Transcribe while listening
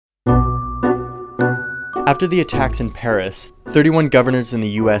After the attacks in Paris, 31 governors in the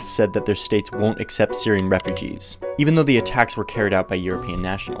US said that their states won't accept Syrian refugees, even though the attacks were carried out by European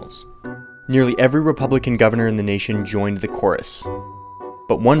nationals. Nearly every Republican governor in the nation joined the chorus,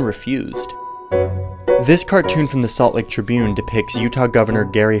 but one refused. This cartoon from the Salt Lake Tribune depicts Utah Governor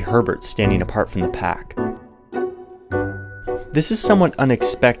Gary Herbert standing apart from the pack. This is somewhat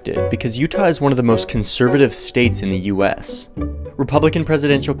unexpected because Utah is one of the most conservative states in the US. Republican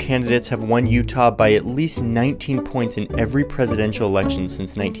presidential candidates have won Utah by at least 19 points in every presidential election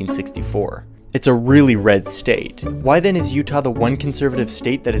since 1964. It's a really red state. Why then is Utah the one conservative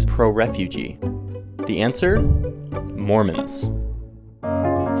state that is pro-refugee? The answer? Mormons.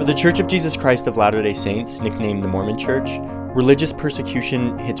 For the Church of Jesus Christ of Latter-day Saints, nicknamed the Mormon Church, religious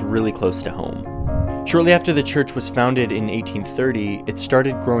persecution hits really close to home. Shortly after the church was founded in 1830, it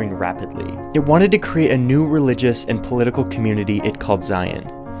started growing rapidly. It wanted to create a new religious and political community it called Zion.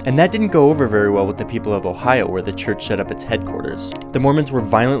 And that didn't go over very well with the people of Ohio, where the church set up its headquarters. The Mormons were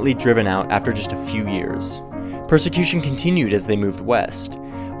violently driven out after just a few years. Persecution continued as they moved west.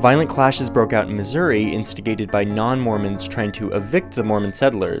 Violent clashes broke out in Missouri, instigated by non-Mormons trying to evict the Mormon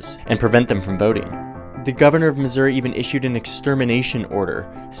settlers and prevent them from voting. The governor of Missouri even issued an extermination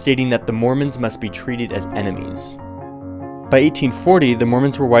order, stating that the Mormons must be treated as enemies. By 1840, the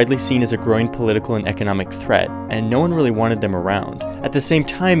Mormons were widely seen as a growing political and economic threat, and no one really wanted them around. At the same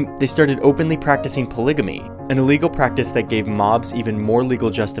time, they started openly practicing polygamy, an illegal practice that gave mobs even more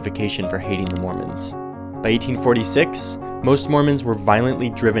legal justification for hating the Mormons. By 1846, most Mormons were violently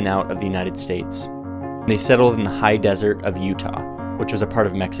driven out of the United States. They settled in the high desert of Utah, which was a part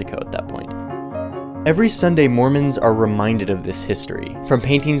of Mexico at that point. Every Sunday, Mormons are reminded of this history, from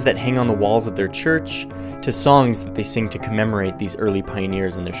paintings that hang on the walls of their church, to songs that they sing to commemorate these early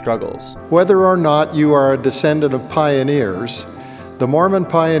pioneers and their struggles. Whether or not you are a descendant of pioneers, the Mormon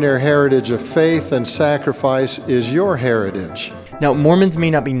pioneer heritage of faith and sacrifice is your heritage. Now, Mormons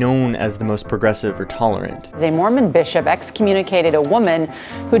may not be known as the most progressive or tolerant. A Mormon bishop excommunicated a woman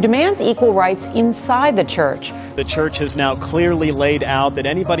who demands equal rights inside the church. The church has now clearly laid out that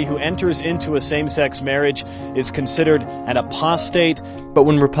anybody who enters into a same-sex marriage is considered an apostate. But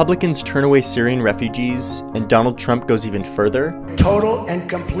when Republicans turn away Syrian refugees, and Donald Trump goes even further, total and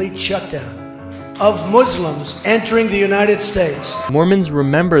complete shutdown of Muslims entering the United States. Mormons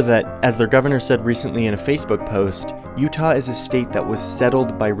remember that, as their governor said recently in a Facebook post, Utah is a state that was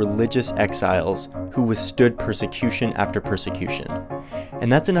settled by religious exiles who withstood persecution after persecution.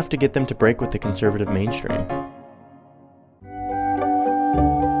 And that's enough to get them to break with the conservative mainstream.